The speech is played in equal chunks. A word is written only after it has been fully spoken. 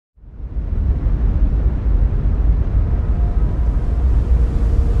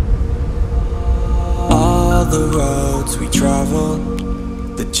roads we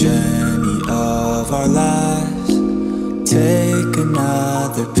traveled, the journey of our lives. Take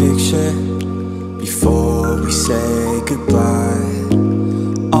another picture before we say goodbye.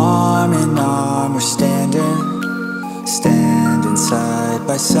 Arm in arm we're standing side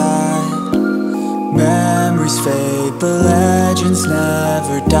by side. Memories fade but legends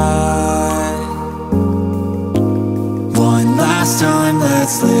never die. One last time,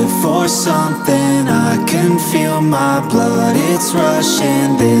 let's live for something. I can feel my blood, it's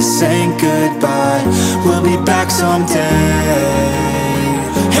rushing. This ain't goodbye, we'll be back someday.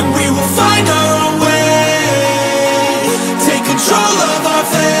 And we will find our own way, take control of our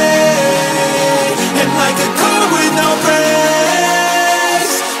fate. And like a car with no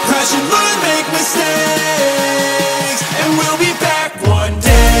brakes, crash and learn, make mistakes. And we'll be back one day.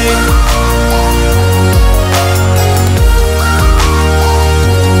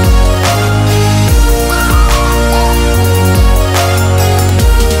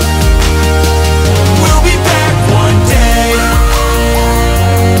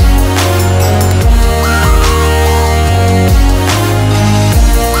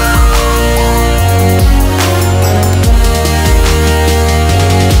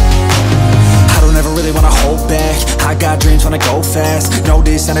 Wanna go fast, know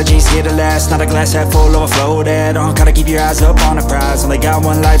this energy's here to last. Not a glass half full, overflow that. Gotta keep your eyes up on the prize. Only got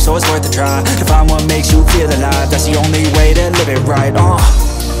one life, so it's worth a try. To find what makes you feel alive, that's the only way to live it right.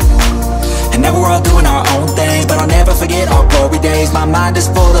 And now we're all doing our own thing, but I'll never forget our glory days. My mind is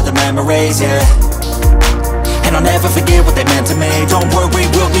full of the memories, yeah. And I'll never forget what they meant to me. Don't worry,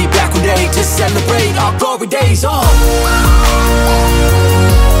 we'll be back one day to celebrate our glory days.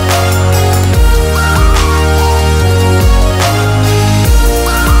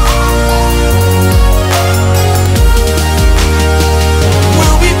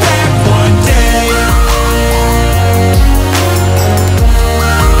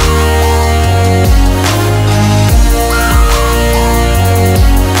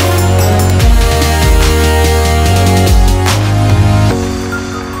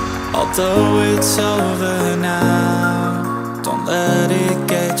 Although it's over now, don't let it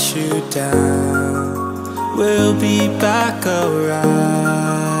get you down. We'll be back around.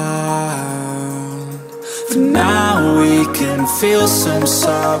 For now we can feel some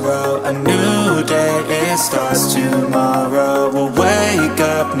sorrow. A new day, it starts tomorrow. We'll wake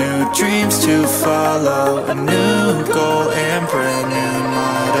up, new dreams to follow. A new goal and brand new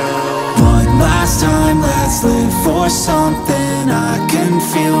motto. One last time, let's live for something. I can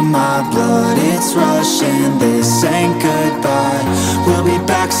feel my blood, it's rushing. This ain't goodbye, we'll be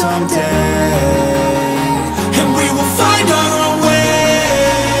back someday. And we will find our own